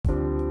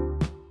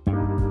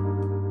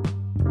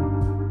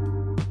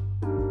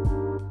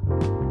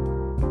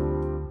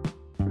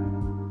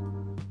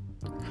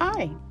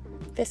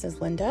This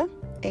is Linda,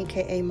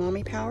 aka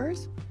Mommy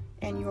Powers,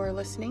 and you are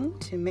listening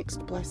to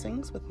Mixed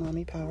Blessings with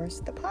Mommy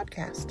Powers, the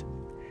podcast.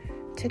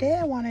 Today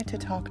I wanted to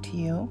talk to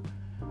you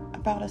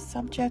about a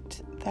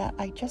subject that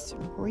I just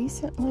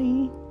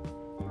recently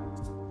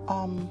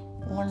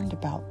learned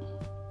about,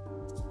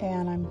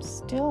 and I'm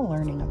still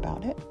learning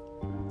about it.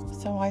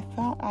 So I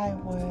thought I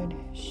would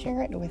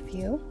share it with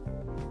you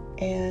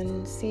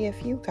and see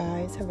if you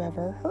guys have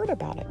ever heard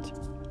about it.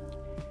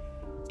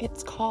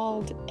 It's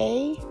called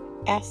ASMR.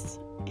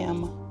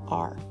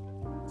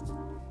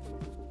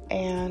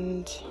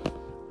 And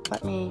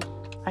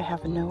I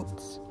have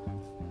notes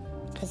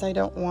because I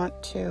don't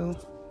want to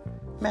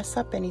mess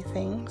up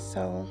anything.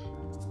 So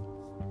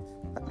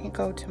let me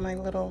go to my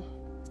little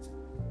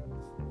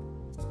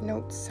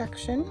notes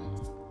section.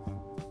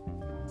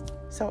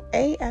 So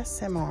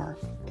ASMR,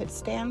 it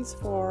stands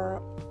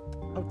for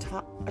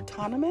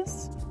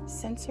Autonomous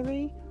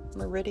Sensory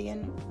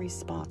Meridian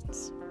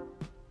Response.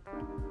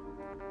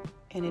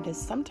 And it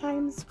is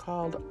sometimes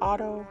called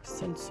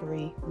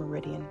autosensory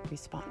meridian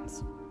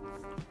response.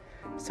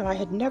 So I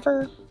had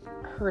never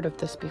heard of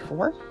this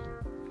before.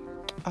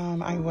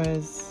 I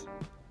was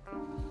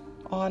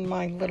on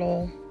my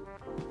little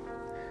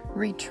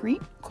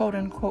retreat, quote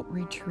unquote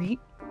retreat,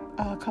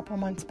 a couple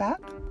months back.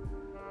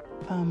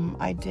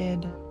 I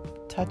did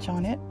touch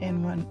on it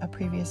in a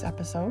previous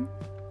episode.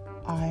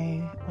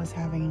 I was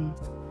having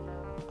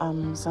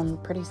some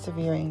pretty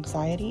severe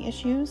anxiety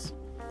issues,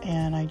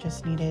 and I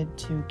just needed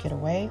to get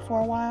away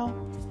for a while,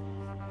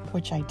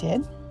 which I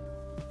did.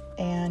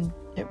 And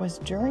it was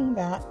during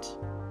that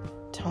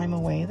time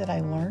away that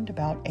I learned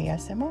about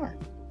ASMR.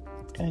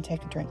 I'm going to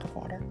take a drink of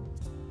water.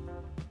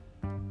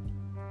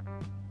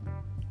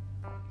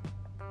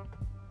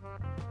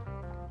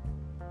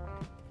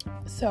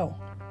 So,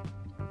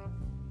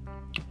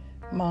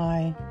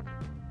 my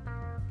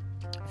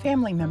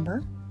family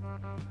member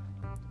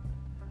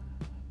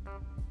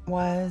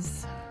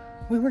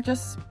we were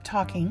just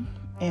talking,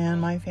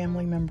 and my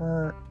family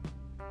member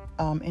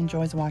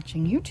enjoys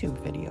watching YouTube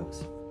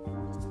videos.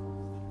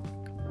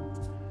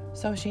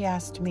 So she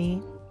asked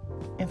me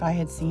if I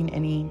had seen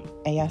any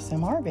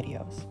ASMR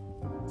videos.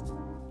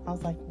 I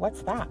was like,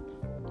 what's that?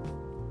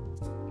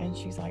 And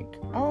she's like,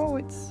 oh,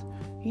 it's,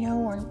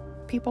 when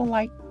people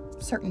like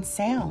certain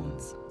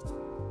sounds.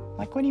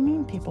 Like, what do you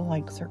mean people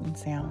like certain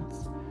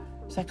sounds?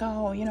 It's like,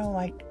 oh,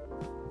 like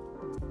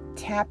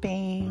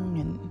tapping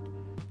and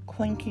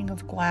clinking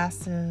of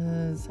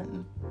glasses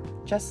and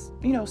just,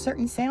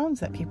 certain sounds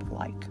that people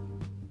like.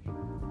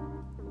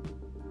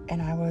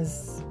 And I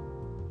was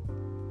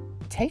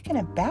taken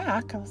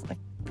aback. I was like,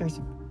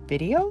 there's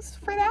videos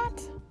for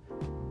that?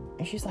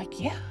 And she's like,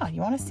 yeah,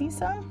 you want to see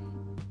some?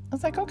 I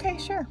was like, okay,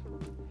 sure.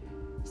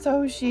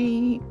 So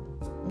she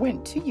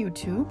went to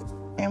YouTube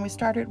and we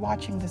started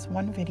watching this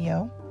one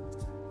video,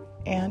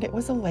 and it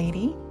was a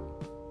lady,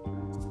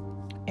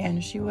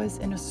 and she was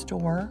in a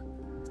store.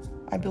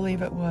 I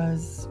believe it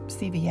was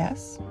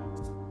CVS,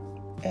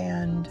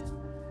 and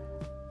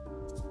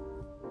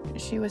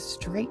she was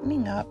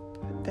straightening up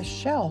the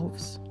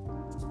shelves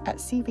at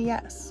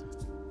CVS.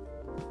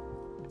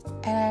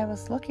 And I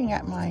was looking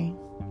at my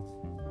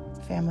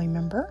family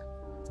member,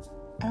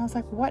 and I was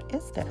like, what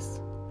is this?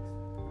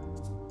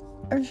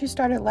 And she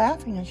started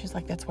laughing, and she's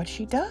like, that's what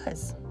she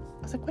does.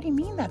 I was like, what do you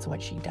mean that's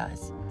what she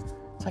does?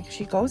 It's like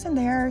she goes in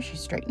there, she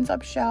straightens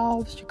up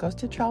shelves, she goes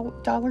to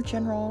Dollar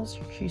Generals,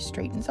 she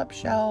straightens up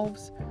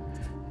shelves.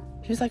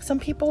 She's like, some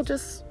people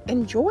just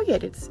enjoy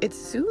it. It's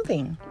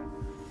soothing.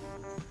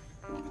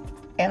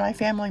 And my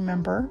family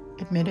member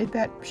admitted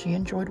that she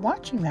enjoyed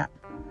watching that.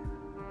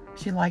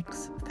 She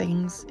likes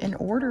things in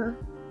order,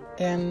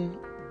 and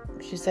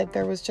she said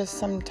there was just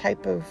some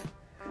type of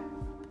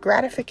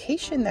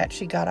gratification that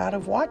she got out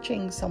of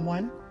watching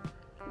someone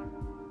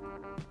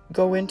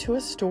go into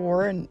a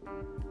store and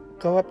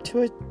go up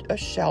to a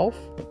shelf.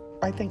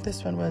 I think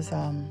this one was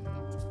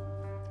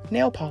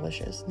nail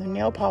polishes. The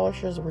nail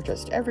polishes were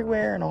just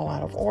everywhere and all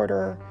out of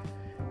order.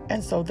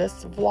 And so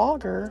this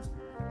vlogger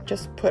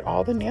just put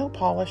all the nail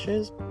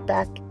polishes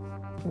back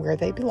where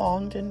they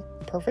belonged in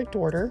perfect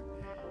order.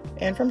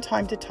 And from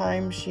time to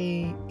time,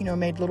 she,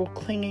 made little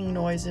clinging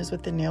noises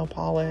with the nail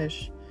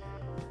polish.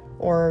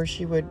 Or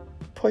she would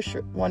push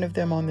one of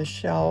them on the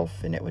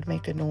shelf and it would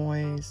make a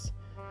noise.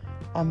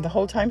 The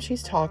whole time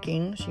she's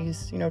talking,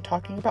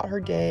 talking about her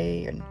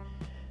day and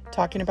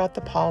talking about the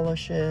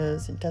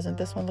polishes, and doesn't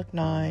this one look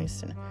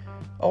nice? And,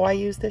 oh, I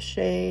use this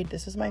shade.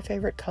 This is my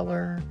favorite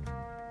color.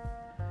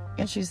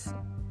 And she's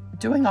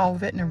doing all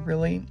of it in a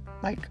really,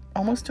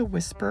 almost a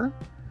whisper.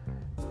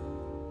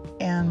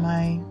 And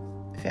my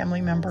family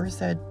member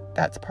said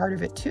that's part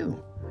of it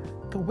too,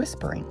 the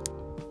whispering.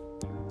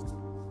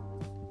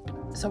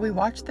 So we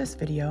watched this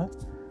video,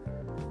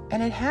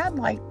 and it had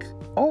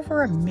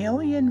over 1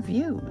 million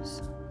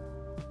views.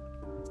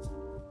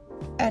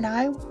 And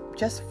I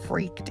just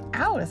freaked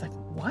out. I was like,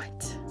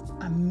 what?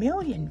 1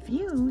 million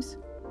views?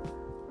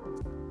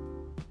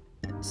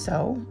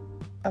 So,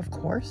 of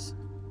course,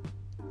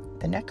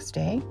 the next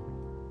day,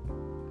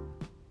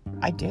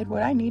 I did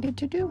what I needed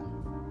to do.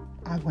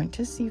 I went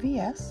to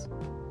CVS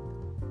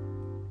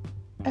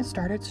and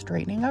started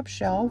straightening up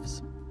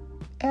shelves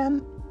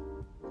and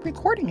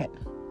recording it.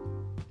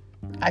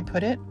 I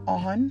put it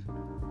on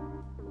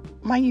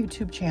my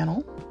YouTube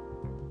channel.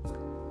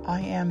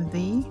 I am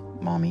The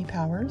Mommy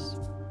Powers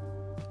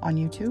on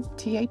YouTube.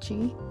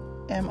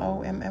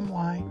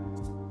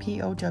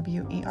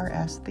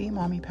 TheMommyPowers, The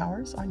Mommy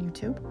Powers on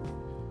YouTube.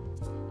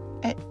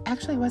 It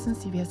actually wasn't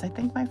CVS. I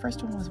think my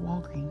first one was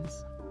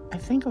Walgreens. I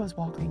think it was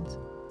Walgreens.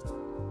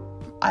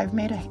 I've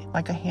made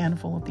a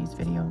handful of these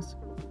videos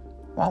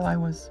while I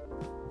was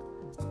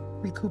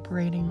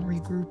recuperating,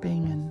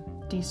 regrouping, and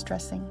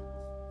de-stressing.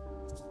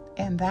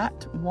 And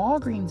that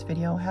Walgreens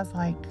video has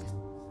like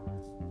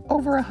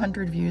over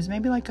 100 views,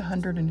 maybe like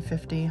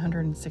 150,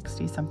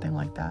 160, something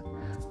like that.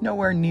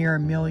 Nowhere near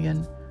 1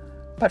 million.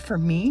 But for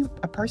me,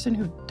 a person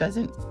who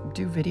doesn't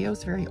do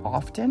videos very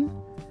often,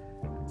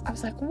 I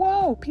was like,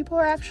 whoa, people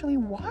are actually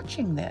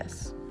watching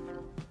this.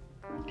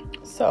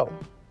 So,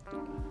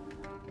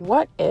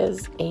 what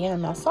is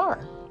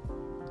AMSR?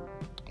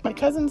 My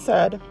cousin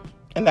said,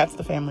 and that's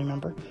the family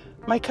member,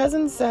 my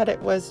cousin said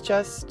it was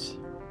just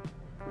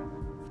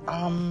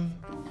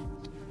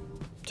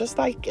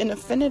like an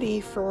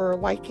affinity for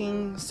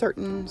liking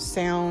certain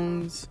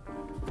sounds,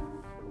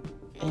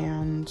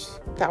 and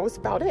that was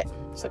about it.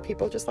 So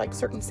people just like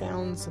certain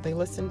sounds, so they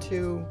listen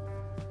to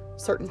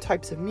certain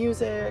types of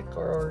music,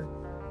 or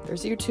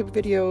there's YouTube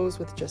videos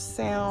with just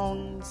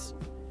sounds.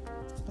 I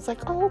was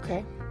like, oh,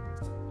 okay.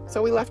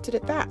 So we left it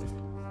at that.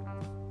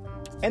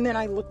 And then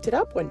I looked it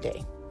up one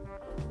day.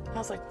 I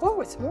was like,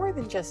 whoa, it's more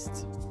than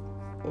just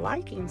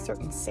liking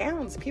certain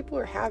sounds. People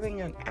are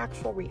having an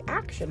actual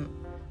reaction.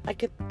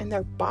 Like in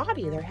their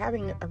body, they're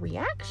having a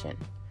reaction.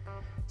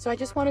 So I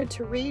just wanted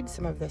to read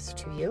some of this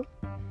to you.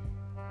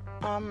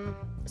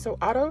 So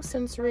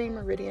autosensory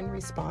meridian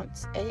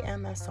response,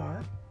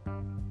 AMSR,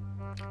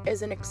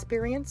 is an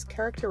experience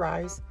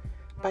characterized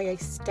by a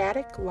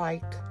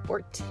static-like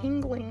or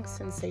tingling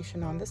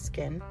sensation on the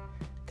skin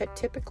that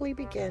typically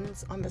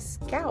begins on the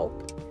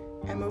scalp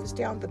and moves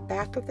down the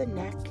back of the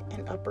neck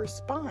and upper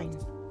spine.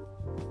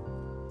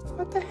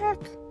 What the heck?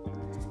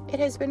 It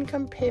has been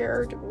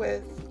compared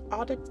with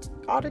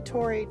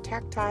auditory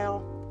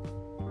tactile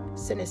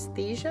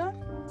synesthesia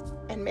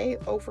and may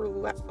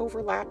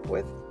overlap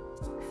with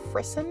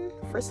frisson,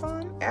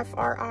 Frisson.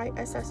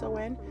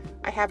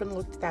 I haven't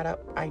looked that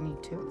up. I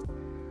need to.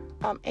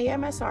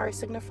 AMSR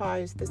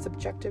signifies the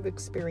subjective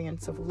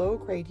experience of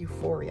low-grade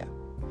euphoria,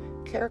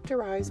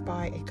 characterized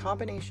by a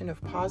combination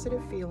of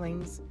positive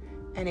feelings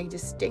and a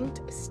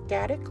distinct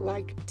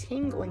static-like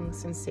tingling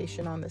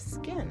sensation on the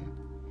skin.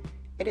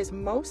 It is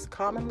most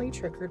commonly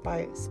triggered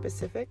by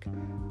specific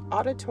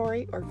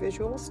auditory or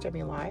visual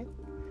stimuli,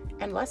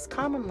 and less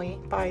commonly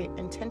by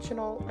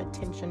intentional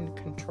attention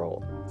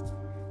control.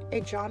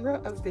 A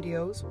genre of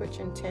videos which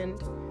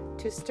intend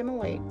to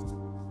stimulate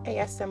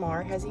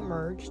ASMR has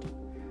emerged,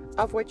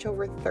 of which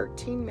over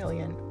 13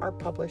 million are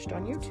published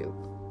on YouTube.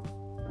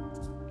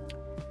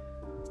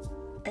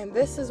 And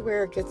this is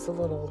where it gets a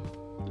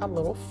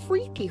little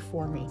freaky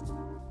for me.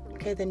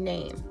 Okay, the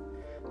name.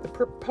 The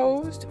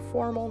proposed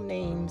formal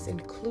names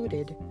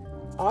included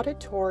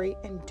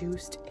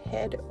auditory-induced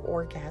head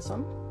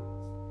orgasm,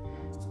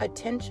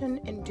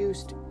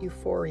 attention-induced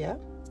euphoria,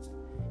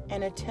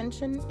 and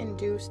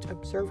attention-induced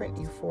observant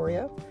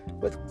euphoria,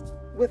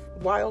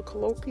 while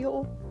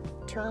colloquial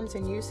terms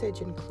and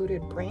usage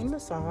included brain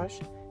massage,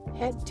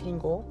 head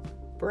tingle,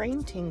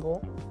 brain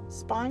tingle,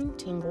 spine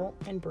tingle,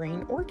 and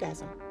brain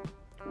orgasm.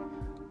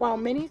 While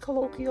many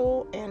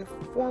colloquial and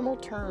formal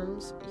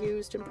terms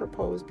used and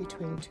proposed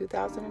between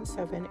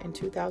 2007 and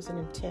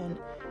 2010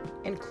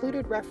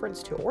 included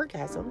reference to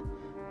orgasm,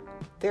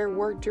 there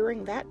were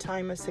during that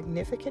time a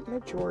significant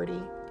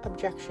majority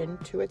objection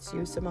to its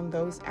use among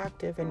those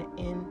active and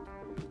in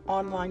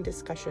online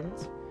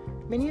discussions,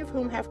 many of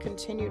whom have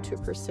continued to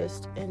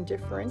persist in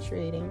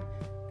differentiating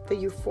the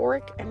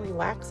euphoric and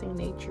relaxing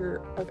nature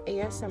of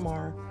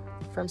ASMR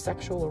from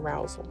sexual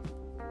arousal.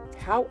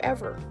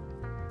 However,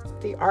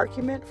 the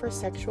argument for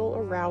sexual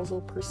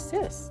arousal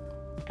persists,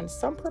 and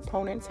some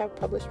proponents have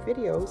published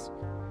videos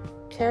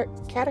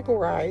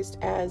categorized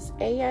as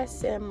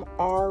ASMR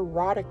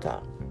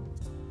erotica,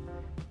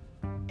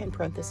 in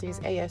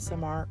parentheses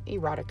ASMR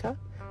erotica,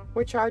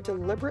 which are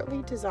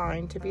deliberately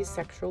designed to be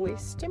sexually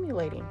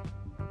stimulating.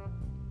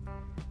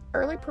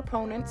 Early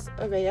proponents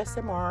of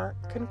ASMR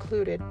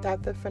concluded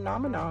that the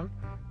phenomenon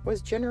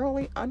was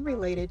generally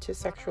unrelated to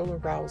sexual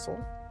arousal.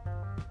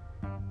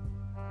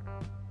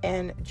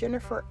 And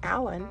Jennifer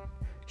Allen,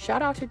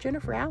 shout out to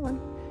Jennifer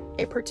Allen,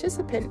 a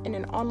participant in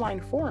an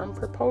online forum,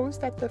 proposed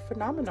that the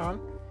phenomenon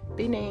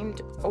be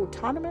named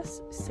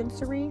autonomous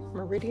sensory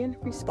meridian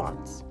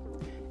response.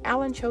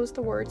 Allen chose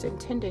the words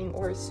intending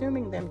or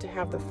assuming them to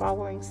have the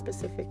following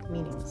specific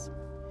meanings: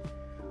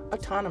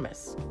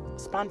 autonomous,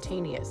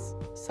 spontaneous,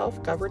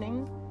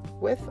 self-governing,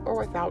 with or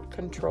without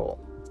control;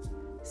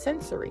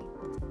 sensory,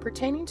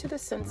 pertaining to the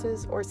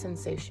senses or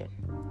sensation;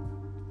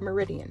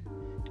 meridian,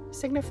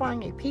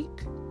 signifying a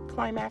peak,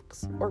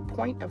 climax, or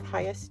point of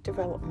highest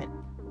development;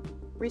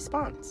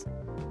 response,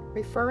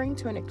 referring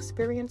to an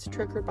experience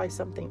triggered by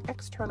something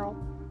external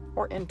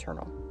or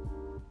internal.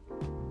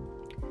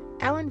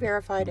 Allen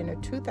verified in a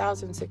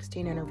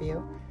 2016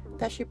 interview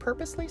that she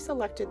purposely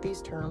selected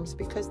these terms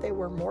because they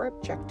were more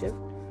objective,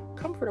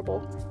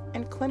 comfortable,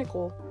 and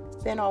clinical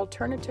than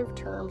alternative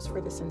terms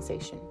for the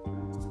sensation.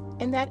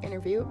 In that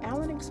interview,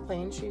 Allen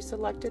explained she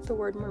selected the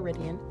word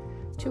meridian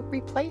to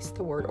replace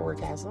the word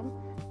orgasm,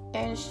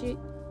 and she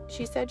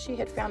said she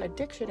had found a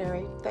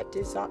dictionary that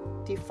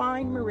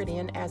defined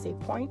meridian as a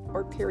point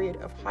or period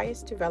of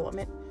highest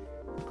development,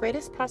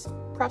 greatest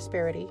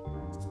prosperity,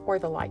 or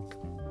the like.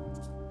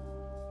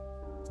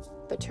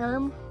 The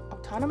term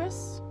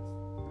autonomous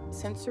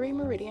sensory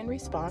meridian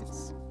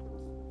response,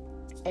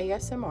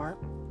 ASMR,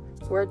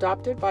 were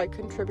adopted by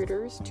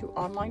contributors to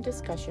online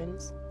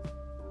discussions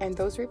and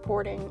those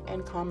reporting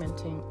and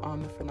commenting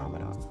on the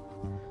phenomenon.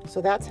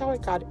 So that's how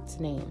it got its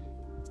name.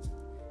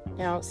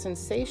 Now,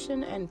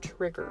 sensation and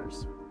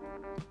triggers.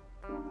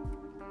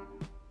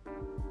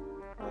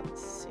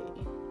 Let's see.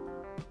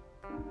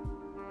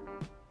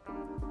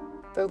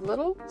 Though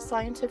little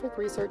scientific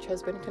research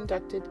has been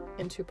conducted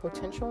into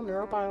potential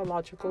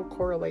neurobiological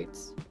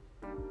correlates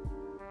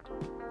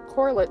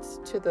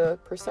to the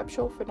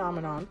perceptual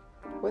phenomenon,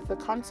 with the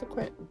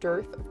consequent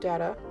dearth of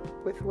data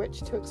with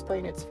which to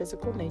explain its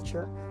physical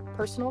nature,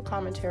 personal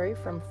commentary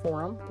from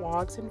forum,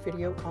 blogs, and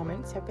video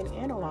comments have been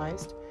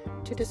analyzed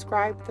to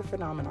describe the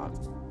phenomenon.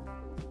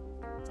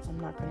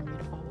 I'm not going to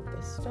read all of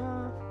this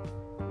stuff.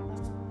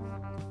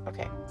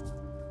 Okay.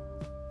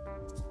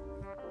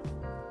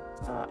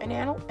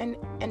 An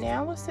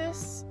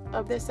analysis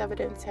of this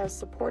evidence has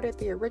supported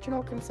the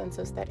original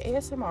consensus that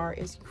ASMR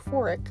is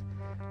euphoric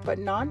but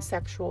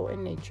non-sexual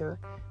in nature,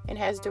 and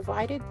has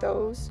divided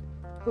those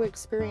who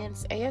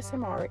experience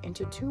ASMR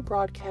into two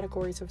broad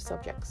categories of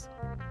subjects.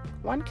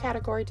 One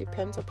category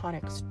depends upon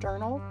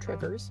external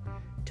triggers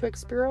to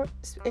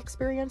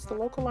experience the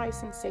localized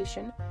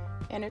sensation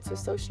and its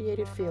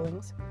associated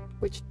feelings,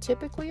 which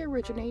typically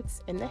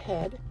originates in the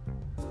head,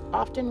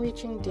 often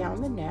reaching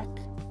down the neck,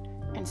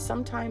 and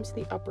sometimes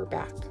the upper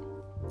back.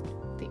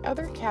 The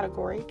other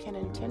category can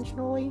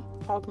intentionally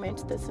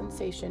augment the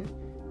sensation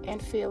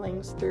and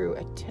feelings through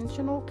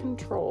attentional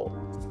control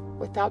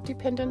without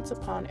dependence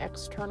upon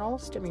external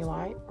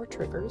stimuli or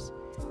triggers,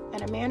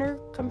 in a manner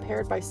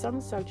compared by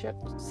some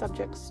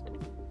subjects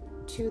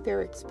to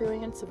their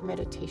experience of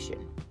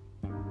meditation.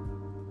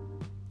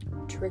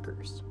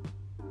 Triggers.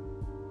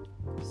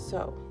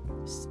 So,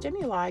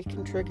 stimuli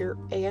can trigger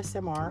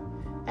ASMR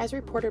as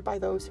reported by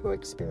those who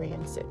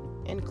experience it.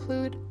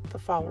 Include the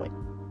following: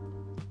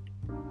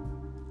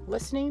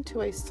 listening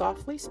to a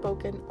softly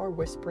spoken or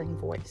whispering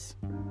voice.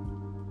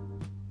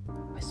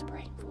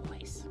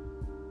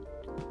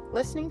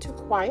 Listening to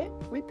quiet,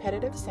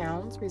 repetitive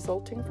sounds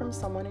resulting from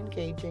someone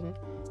engaging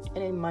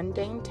in a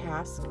mundane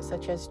task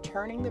such as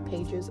turning the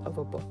pages of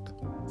a book.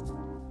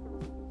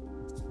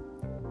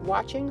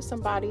 Watching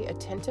somebody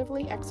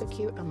attentively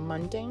execute a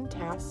mundane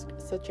task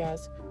such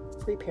as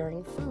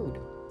preparing food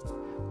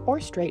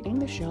or straightening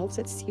the shelves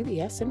at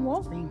CVS and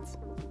Walgreens.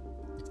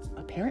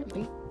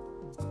 Apparently.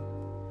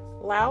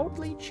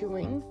 Loudly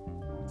chewing,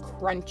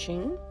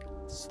 crunching,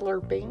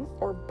 slurping,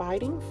 or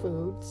biting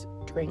foods,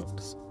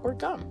 drinks, or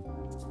gum.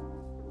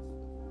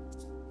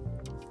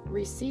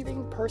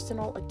 Receiving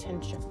personal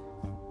attention.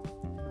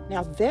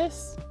 Now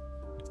this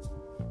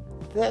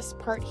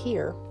part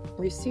here,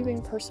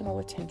 receiving personal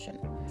attention.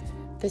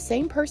 The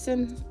same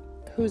person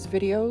whose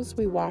videos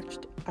we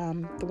watched,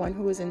 the one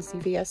who was in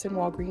CVS and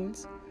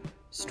Walgreens,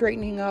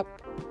 straightening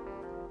up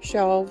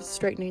shelves,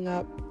 straightening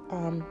up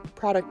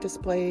product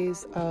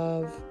displays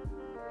of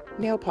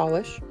nail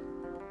polish.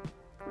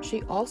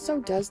 She also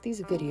does these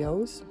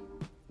videos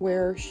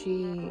where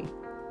she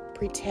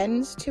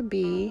pretends to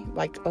be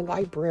like a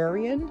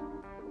librarian,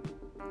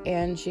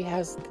 and she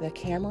has the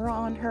camera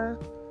on her,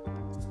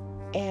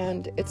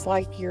 and it's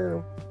like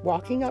you're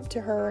walking up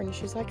to her and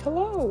she's like,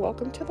 "Hello,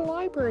 welcome to the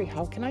library.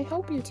 How can I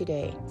help you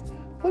today?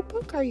 What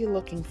book are you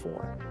looking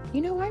for?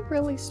 You know, I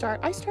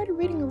started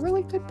reading a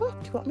really good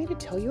book. Do you want me to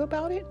tell you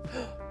about it?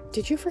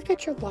 Did you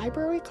forget your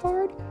library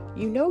card?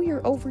 You know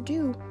you're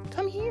overdue.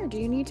 Come here. Do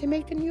you need to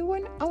make a new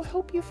one? I'll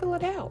help you fill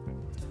it out."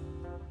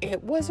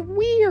 It was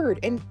weird.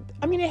 And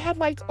I mean, it had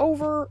like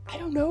over,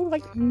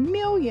 like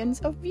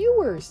millions of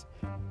viewers.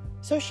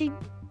 So she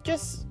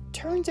just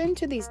turns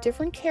into these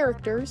different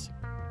characters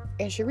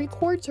and she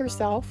records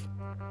herself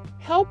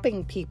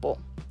helping people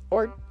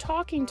or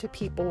talking to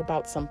people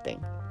about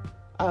something.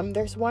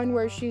 There's one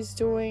where she's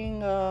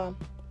doing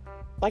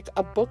like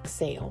a book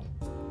sale.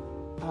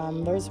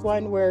 There's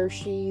one where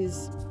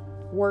she's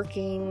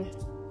working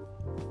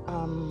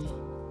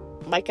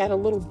like at a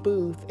little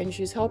booth, and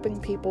she's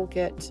helping people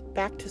get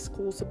back to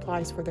school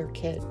supplies for their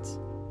kids.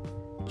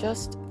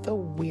 Just the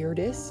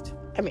weirdest.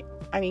 I mean,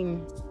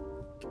 I'm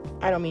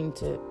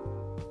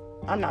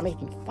not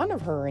making fun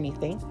of her or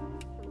anything.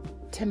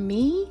 To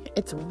me,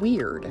 it's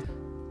weird.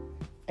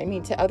 I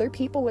mean, to other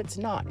people, it's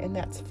not, and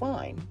that's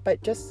fine.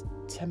 But just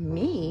to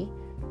me,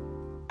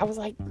 I was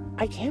like,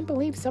 I can't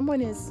believe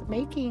someone is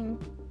making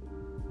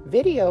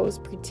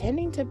videos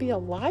pretending to be a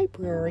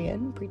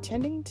librarian,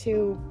 pretending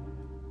to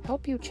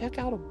help you check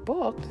out a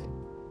book.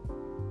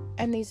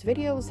 And these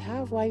videos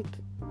have like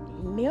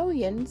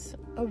millions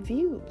of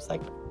views.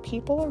 Like,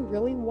 people are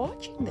really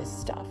watching this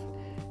stuff.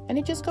 And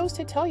it just goes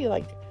to tell you,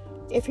 like,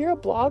 if you're a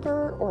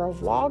blogger or a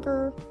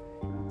vlogger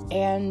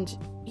and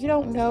you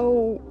don't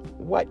know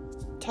what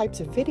types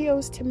of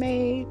videos to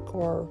make,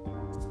 or,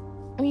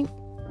 I mean,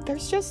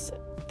 there's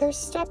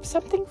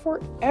something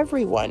for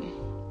everyone.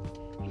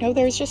 You know,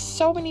 there's just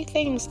so many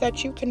things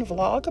that you can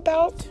vlog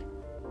about.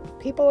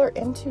 People are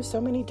into so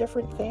many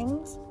different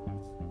things.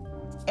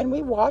 And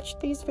we watched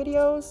these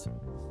videos,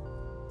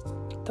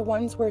 the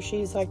ones where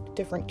she's like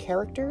different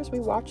characters. We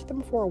watched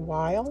them for a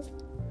while.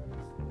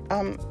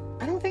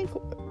 I don't think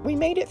we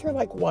made it through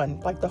like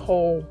the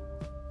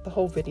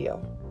whole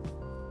video.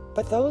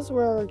 But those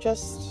were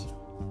just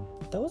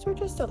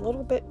a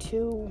little bit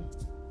too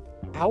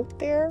out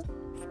there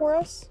for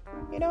us,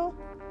 you know?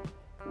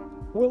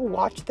 We'll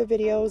watch the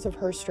videos of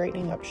her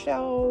straightening up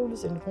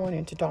shelves and going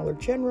into Dollar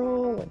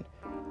General, and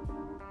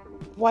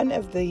one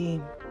of the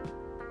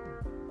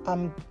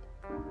I'm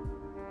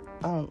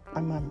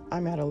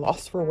at a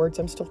loss for words.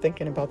 I'm still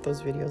thinking about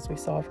those videos we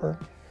saw of her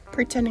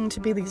pretending to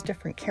be these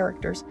different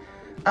characters.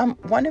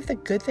 One of the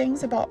good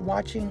things about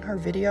watching her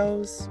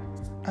videos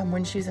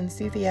when she's in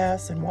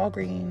CVS and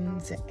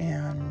Walgreens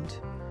and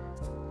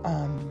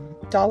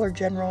Dollar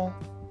General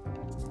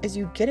is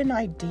you get an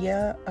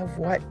idea of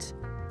what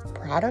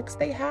products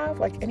they have.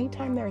 Like,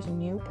 anytime there's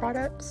new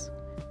products,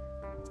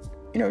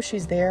 you know,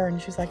 she's there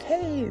and she's like,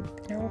 hey, you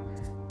know,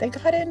 they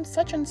got in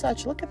such and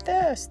such. Look at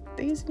this.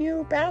 These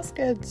new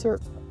baskets, or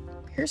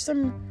here's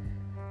some,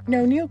 you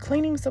know, new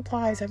cleaning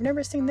supplies. I've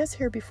never seen this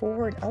here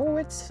before. And oh,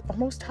 it's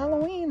almost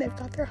Halloween. They've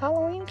got their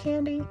Halloween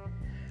candy.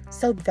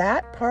 So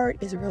that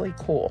part is really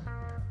cool.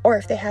 Or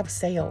if they have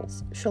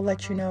sales, she'll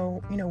let you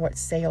know what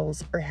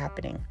sales are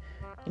happening.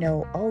 You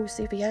know, oh,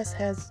 CVS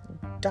has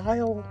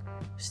Dial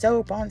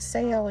soap on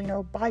sale, you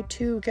know, buy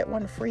 2, get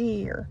 1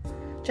 free, or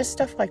just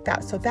stuff like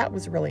that. So that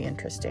was really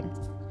interesting.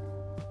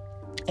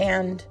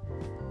 And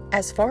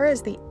as far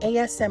as the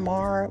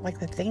ASMR, like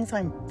the things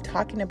I'm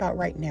talking about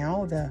right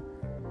now, the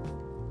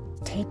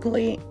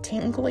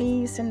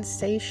tingly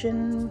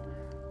sensation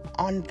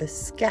on the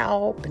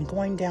scalp and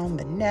going down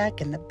the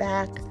neck and the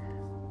back,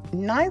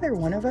 neither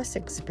one of us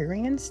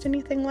experienced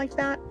anything like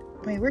that.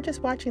 I mean, we're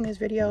just watching these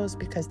videos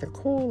because they're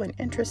cool and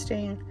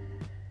interesting.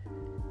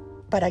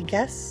 But I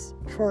guess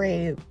for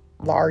a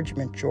large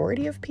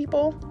majority of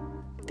people,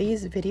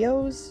 these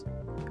videos,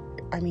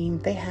 I mean,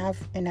 they have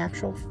an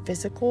actual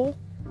physical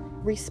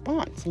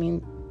response. I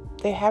mean,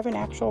 they have an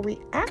actual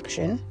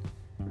reaction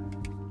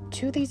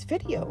to these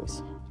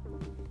videos,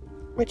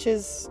 which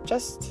is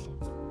just,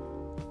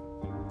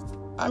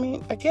 I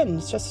mean, again,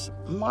 it's just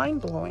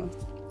mind-blowing.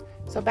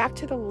 So back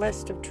to the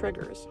list of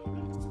triggers.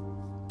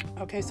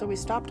 Okay, so we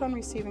stopped on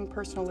receiving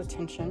personal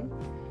attention.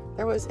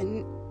 There was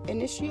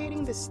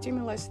initiating the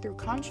stimulus through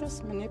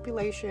conscious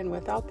manipulation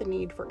without the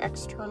need for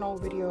external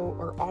video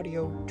or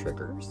audio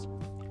triggers.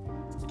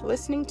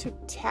 Listening to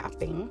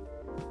tapping,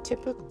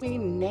 typically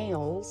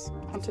nails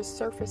onto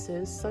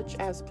surfaces such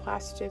as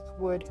plastic,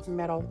 wood,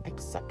 metal,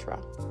 etc.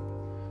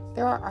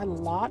 There are a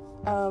lot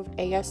of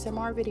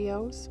ASMR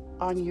videos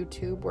on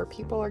YouTube where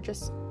people are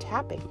just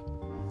tapping.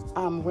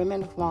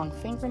 Women with long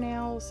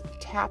fingernails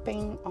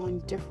tapping on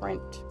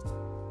different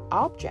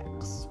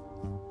objects,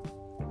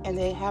 and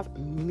they have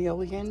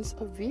millions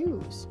of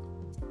views.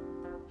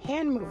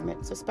 Hand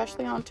movements,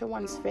 especially onto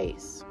one's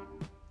face.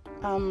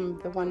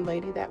 The one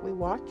lady that we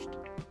watched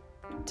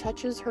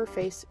touches her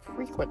face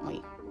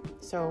frequently,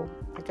 so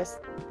I guess,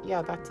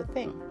 yeah, that's a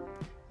thing.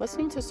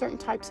 Listening to certain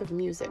types of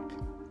music.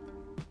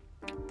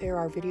 There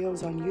are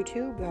videos on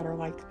YouTube that are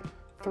like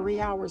 3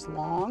 hours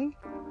long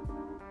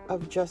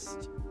of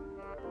just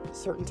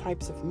certain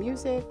types of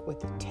music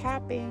with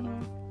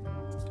tapping,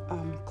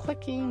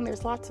 clicking.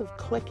 There's lots of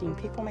clicking.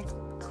 People make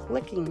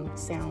clicking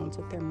sounds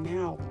with their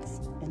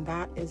mouths, and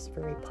that is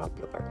very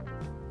popular.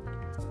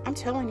 I'm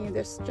telling you,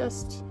 there's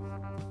just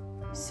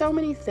so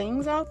many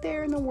things out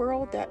there in the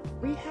world that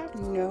we have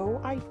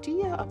no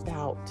idea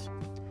about.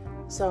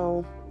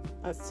 So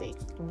let's see,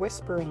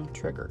 whispering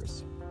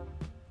triggers.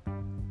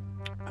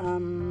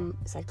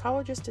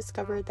 Psychologists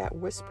discovered that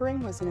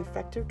whispering was an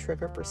effective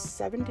trigger for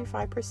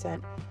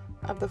 75%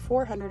 of the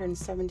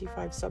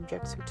 475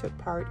 subjects who took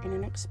part in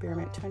an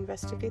experiment to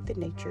investigate the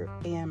nature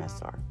of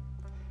AMSR.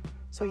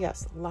 So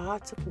yes,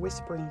 lots of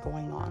whispering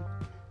going on.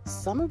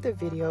 Some of the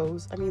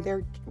videos, I mean,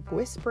 their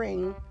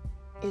whispering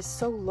is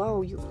so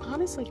low, you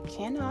honestly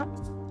cannot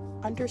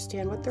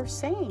understand what they're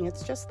saying.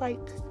 It's just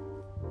like,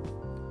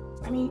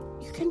 I mean,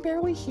 you can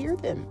barely hear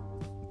them.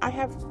 I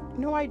have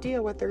no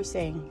idea what they're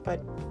saying,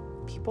 but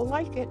people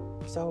like it.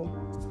 So,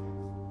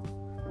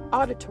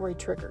 auditory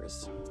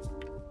triggers.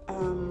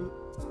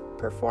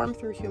 Performed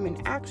through human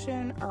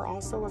action are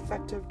also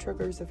effective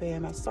triggers of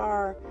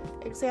AMSR.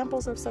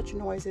 Examples of such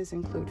noises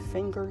include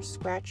fingers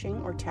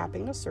scratching or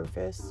tapping a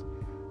surface,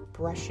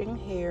 brushing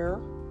hair,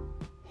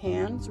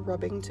 hands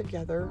rubbing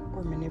together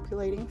or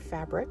manipulating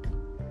fabric,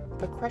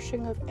 the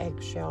crushing of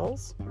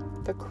eggshells,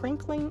 the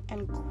crinkling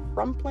and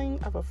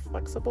crumpling of a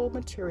flexible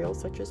material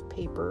such as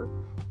paper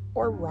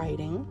or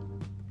writing.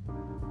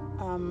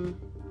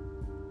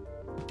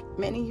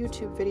 Many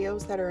YouTube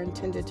videos that are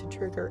intended to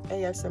trigger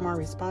ASMR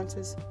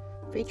responses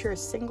feature a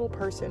single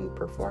person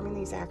performing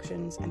these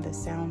actions and the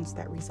sounds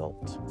that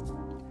result.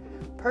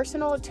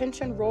 Personal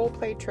attention role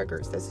play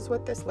triggers. This is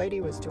what this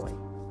lady was doing.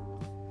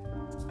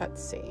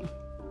 Let's see.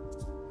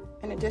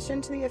 In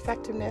addition to the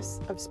effectiveness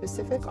of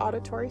specific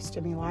auditory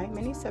stimuli,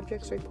 many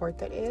subjects report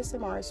that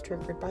ASMR is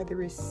triggered by the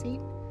receipt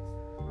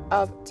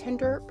of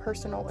tender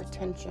personal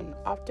attention,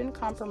 often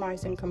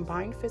compromising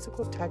combined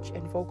physical touch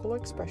and vocal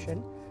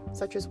expression,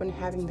 such as when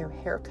having their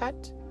hair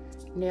cut,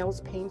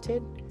 nails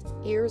painted,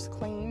 ears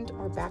cleaned,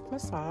 or back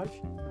massage,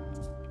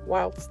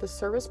 whilst the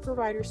service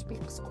provider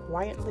speaks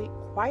quietly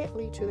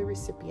to the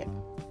recipient.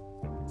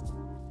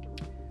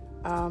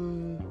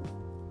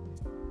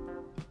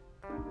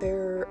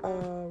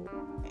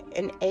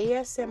 An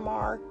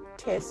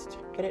ASMR-tist,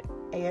 get it?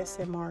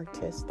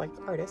 ASMR-tist, like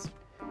artist,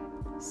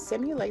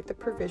 simulate the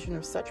provision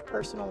of such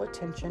personal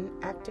attention,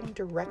 acting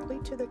directly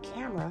to the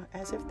camera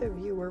as if the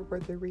viewer were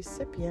the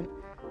recipient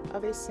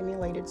of a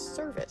simulated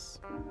service.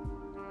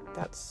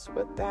 That's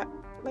what that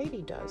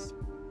lady does.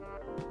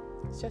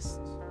 It's just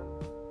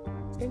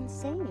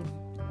insane.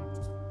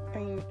 I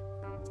mean,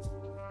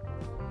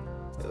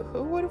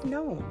 who would have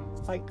known?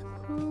 Like,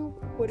 who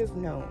would have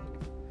known?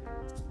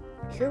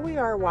 Here we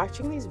are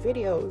watching these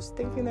videos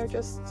thinking they're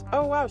just,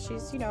 oh wow,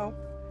 she's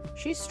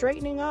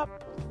straightening up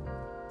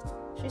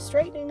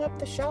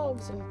the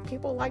shelves and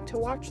people like to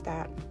watch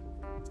that.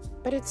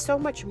 But it's so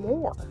much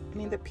more. I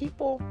mean, the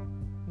people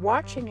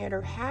watching it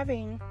are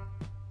having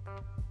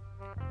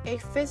a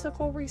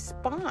physical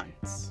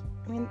response.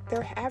 I mean,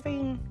 they're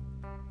having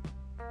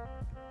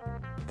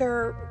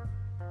their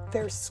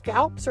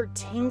scalps are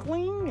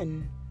tingling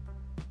and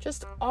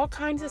just all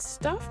kinds of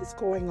stuff is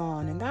going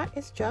on, and that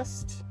is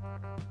just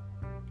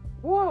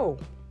whoa.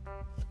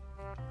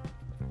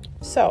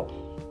 So,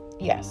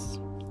 yes,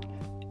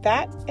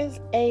 that is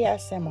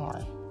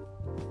ASMR.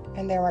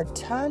 And there are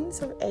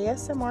tons of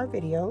ASMR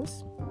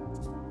videos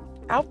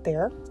out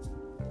there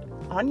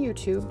on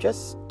YouTube.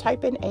 Just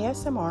type in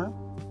ASMR.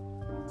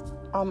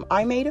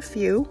 I made a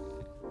few.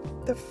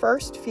 The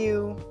first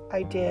few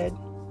I did,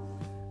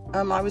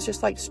 I was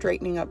just like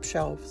straightening up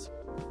shelves.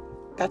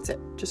 That's it.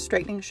 Just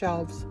straightening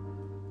shelves.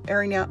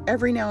 Every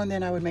now and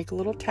then I would make a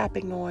little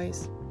tapping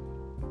noise.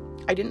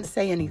 I didn't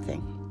say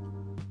anything.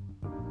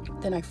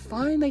 Then I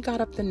finally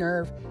got up the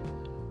nerve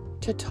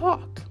to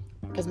talk,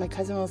 because my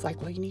cousin was like,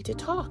 well, you need to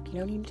talk.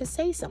 You need to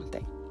say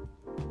something.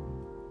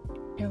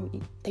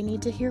 They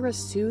need to hear a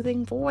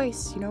soothing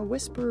voice,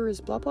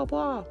 whispers, blah, blah,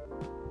 blah.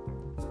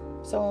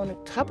 So in a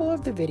couple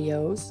of the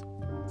videos,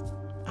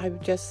 I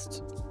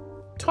just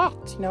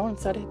talked, and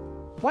said,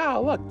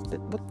 wow,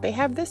 look, they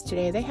have this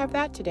today. They have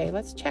that today.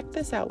 Let's check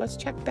this out. Let's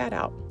check that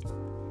out.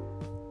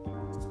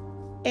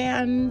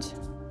 And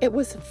it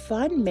was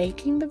fun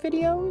making the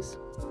videos,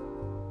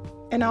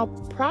 and I'll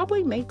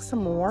probably make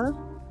some more.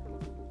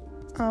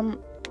 I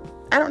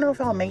don't know if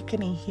I'll make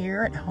any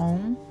here at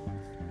home.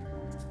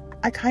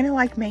 I kind of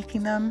like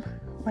making them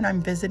when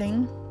I'm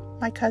visiting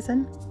my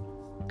cousin,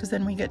 because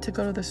then we get to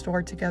go to the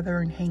store together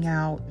and hang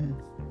out, and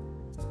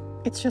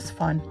it's just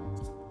fun.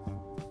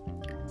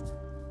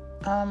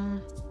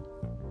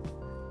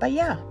 But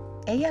yeah,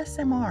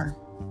 ASMR.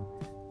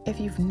 If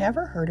you've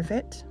never heard of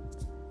it,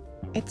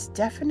 it's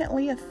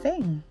definitely a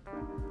thing,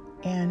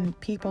 and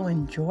people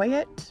enjoy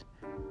it.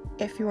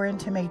 If you're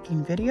into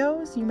making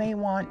videos, you may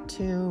want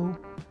to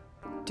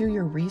do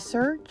your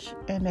research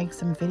and make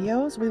some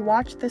videos. We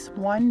watched this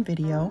one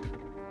video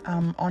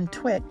on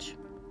Twitch,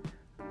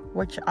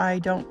 which I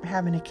don't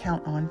have an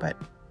account on, but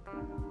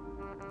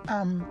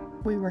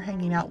we were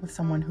hanging out with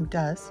someone who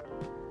does.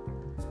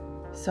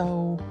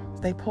 So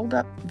they pulled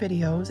up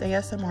videos,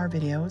 ASMR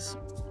videos,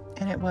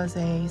 and it was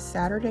a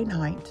Saturday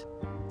night.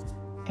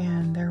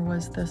 And there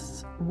was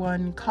this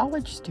one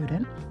college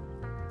student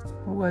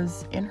who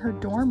was in her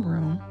dorm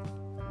room,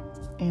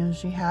 and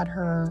she had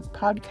her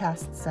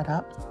podcast set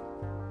up,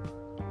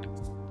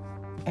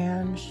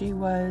 and she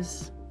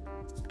was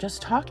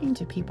just talking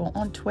to people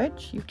on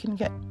Twitch. You can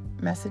get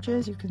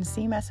messages, you can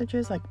see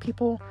messages, like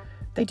people,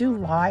 they do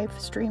live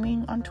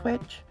streaming on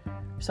Twitch.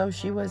 So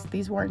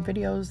these weren't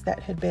videos that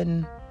had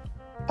been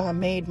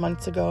made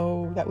months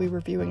ago that we were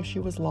viewing. She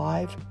was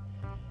live,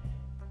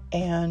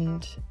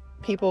 and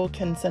people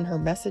can send her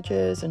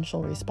messages and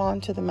she'll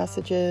respond to the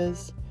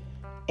messages.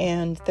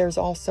 And there's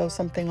also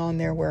something on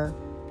there where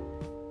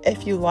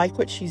if you like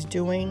what she's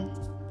doing,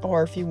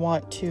 or if you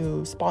want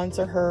to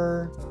sponsor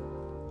her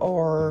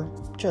or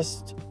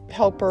just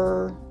help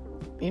her,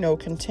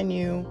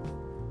 continue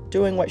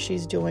doing what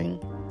she's doing,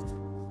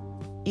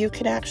 you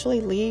can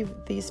actually leave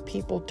these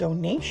people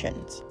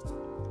donations.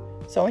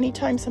 So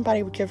anytime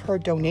somebody would give her a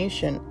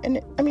donation, and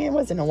it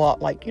wasn't a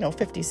lot, like,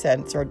 50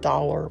 cents or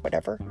 $1 or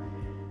whatever,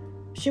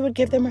 she would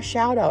give them a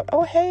shout out.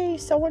 Oh, hey,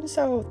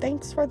 so-and-so,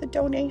 thanks for the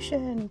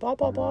donation, blah,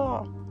 blah,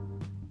 blah.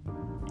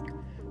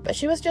 But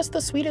she was just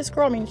the sweetest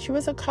girl. I mean, she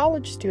was a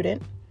college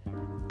student.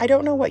 I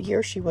don't know what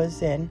year she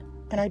was in,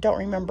 and I don't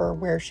remember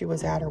where she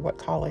was at or what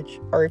college,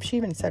 or if she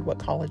even said what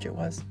college it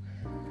was.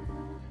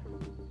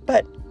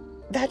 But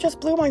that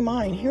just blew my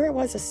mind. Here it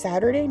was, a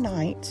Saturday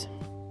night,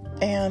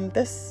 and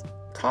this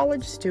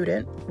college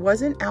student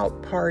wasn't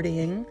out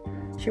partying.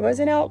 She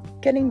wasn't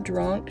out getting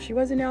drunk. She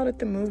wasn't out at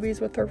the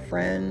movies with her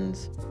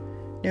friends.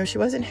 No, she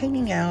wasn't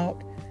hanging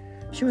out.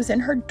 She was in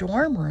her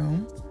dorm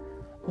room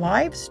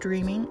live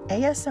streaming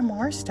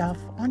ASMR stuff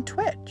on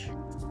Twitch.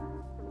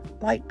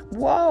 Like,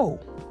 whoa,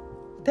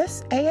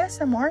 this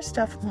ASMR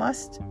stuff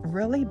must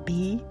really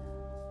be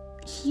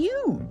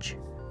huge.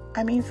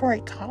 I mean, for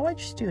a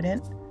college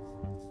student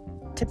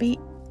to be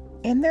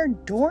in their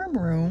dorm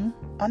room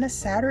on a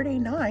Saturday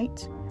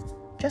night,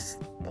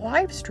 just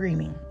live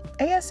streaming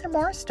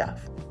ASMR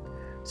stuff.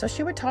 So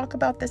she would talk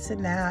about this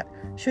and that.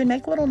 She would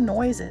make little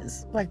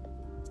noises, like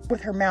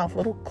with her mouth,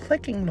 little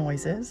clicking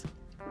noises.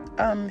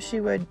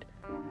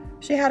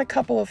 She had a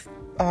couple of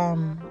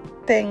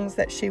things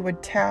that she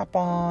would tap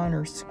on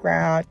or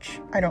scratch.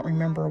 I don't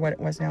remember what it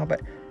was now,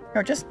 but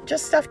just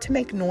stuff to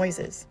make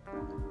noises.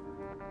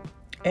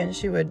 And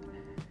she would,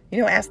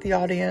 ask the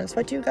audience,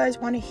 what do you guys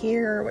want to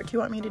hear? What do you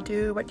want me to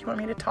do? What do you want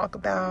me to talk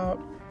about?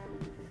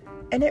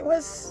 And it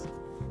was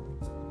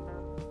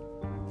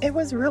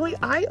really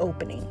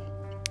eye-opening.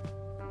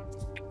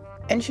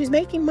 And she's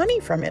making money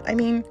from it. I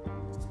mean,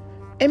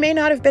 it may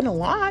not have been a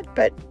lot,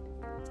 but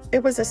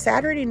it was a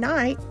Saturday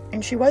night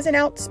and she wasn't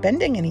out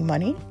spending any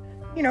money.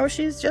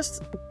 She's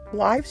just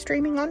live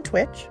streaming on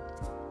Twitch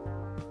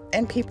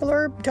and people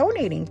are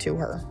donating to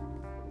her.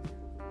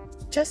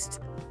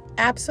 Just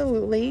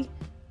absolutely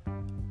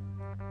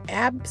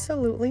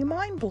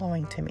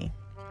mind-blowing to me.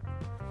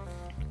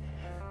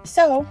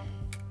 So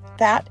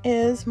that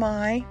is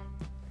my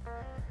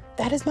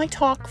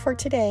talk for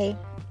today.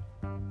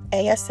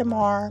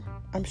 ASMR.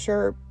 I'm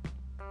sure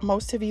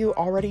most of you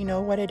already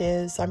know what it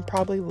is. I'm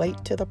probably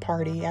late to the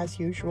party as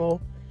usual.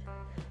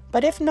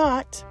 But if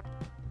not,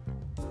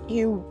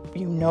 you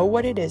know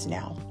what it is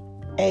now.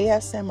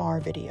 ASMR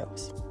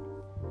videos.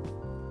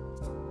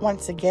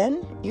 Once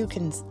again, you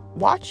can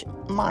watch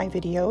my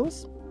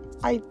videos.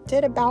 I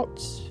did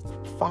about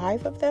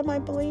 5 of them, I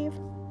believe.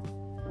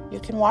 You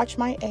can watch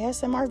my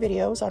ASMR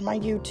videos on my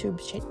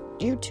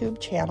YouTube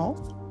channel.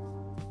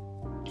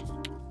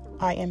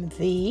 I am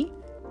the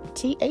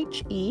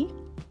THE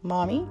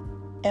Mommy,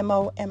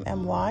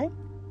 MOMMY,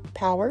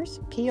 Powers,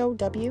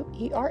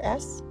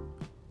 POWERS,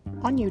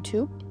 on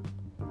YouTube.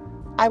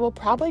 I will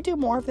probably do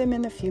more of them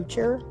in the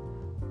future.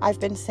 I've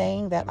been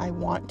saying that I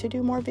want to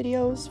do more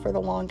videos for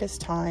the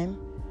longest time,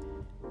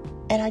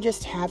 and I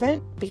just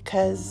haven't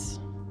because,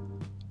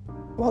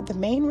 the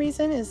main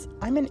reason is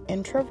I'm an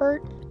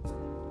introvert.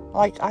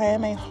 Like, I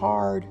am a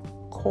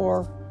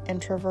hardcore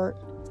introvert.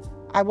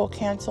 I will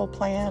cancel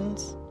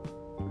plans.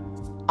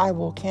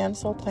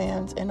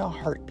 In a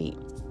heartbeat.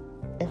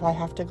 If I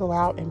have to go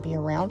out and be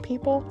around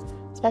people,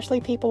 especially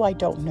people I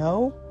don't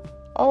know,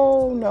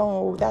 oh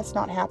no, that's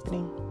not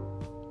happening.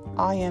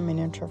 I am an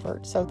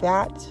introvert. So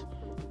that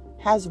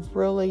has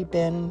really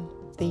been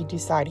the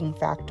deciding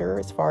factor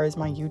as far as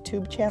my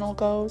YouTube channel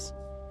goes.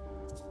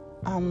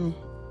 I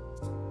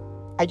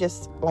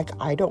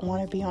don't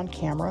want to be on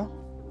camera.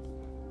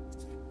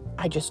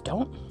 I just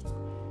don't.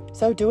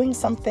 So doing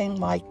something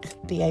like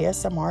the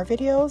ASMR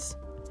videos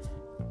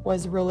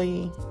was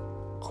really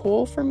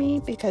cool for me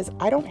because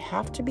I don't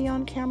have to be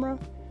on camera.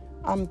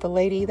 The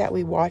lady that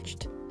we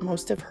watched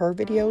most of her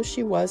videos,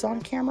 she was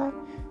on camera,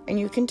 and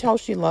you can tell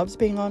she loves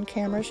being on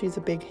camera. She's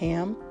a big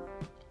ham,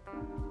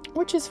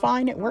 which is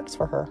fine. It works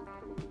for her.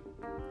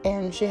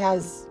 And she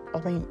has,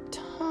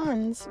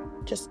 tons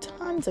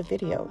of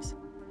videos.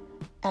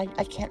 I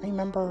can't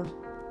remember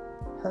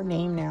her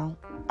name now.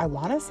 I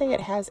want to say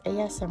it has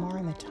ASMR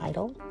in the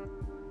title,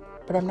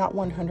 but I'm not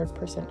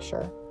 100%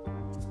 sure.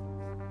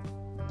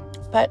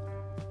 But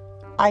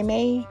I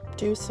may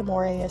do some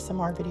more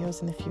ASMR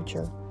videos in the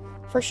future.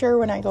 For sure,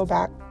 when I go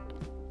back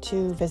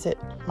to visit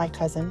my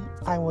cousin,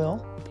 I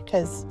will,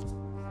 because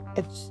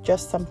it's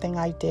just something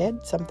I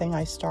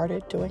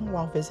started doing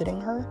while visiting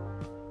her.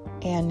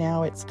 And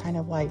now it's kind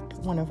of like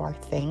one of our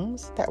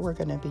things that we're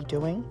going to be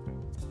doing.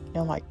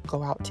 Like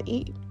go out to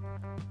eat,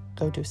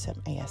 go do some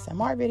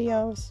ASMR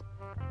videos.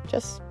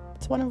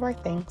 It's one of our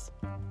things.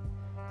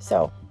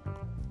 So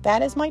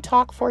that is my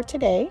talk for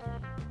today.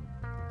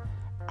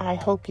 I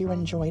hope you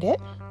enjoyed it.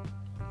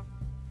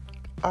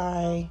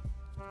 I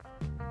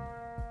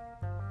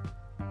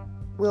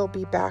will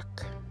be back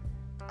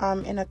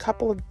in a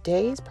couple of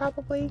days,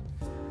 probably.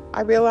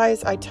 I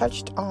realized I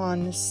touched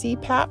on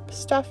CPAP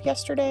stuff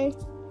yesterday,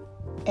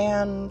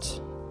 and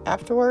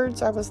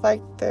afterwards I was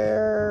like,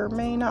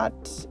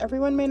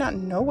 everyone may not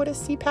know what a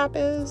CPAP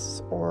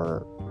is,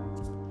 or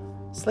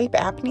sleep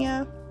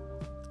apnea,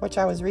 which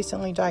I was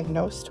recently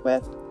diagnosed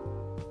with.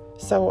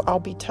 So I'll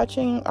be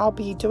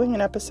doing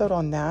an episode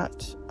on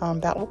that.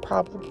 That will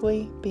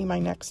probably be my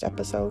next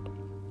episode.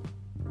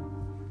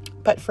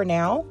 But for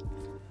now,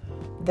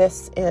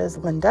 this is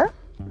Linda,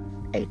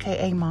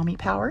 aka Mommy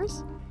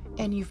Powers,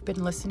 And you've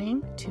been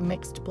listening to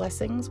Mixed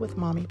Blessings with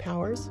Mommy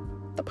Powers,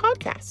 the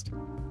podcast.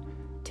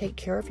 Take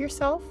care of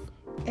yourself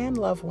and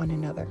love one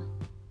another.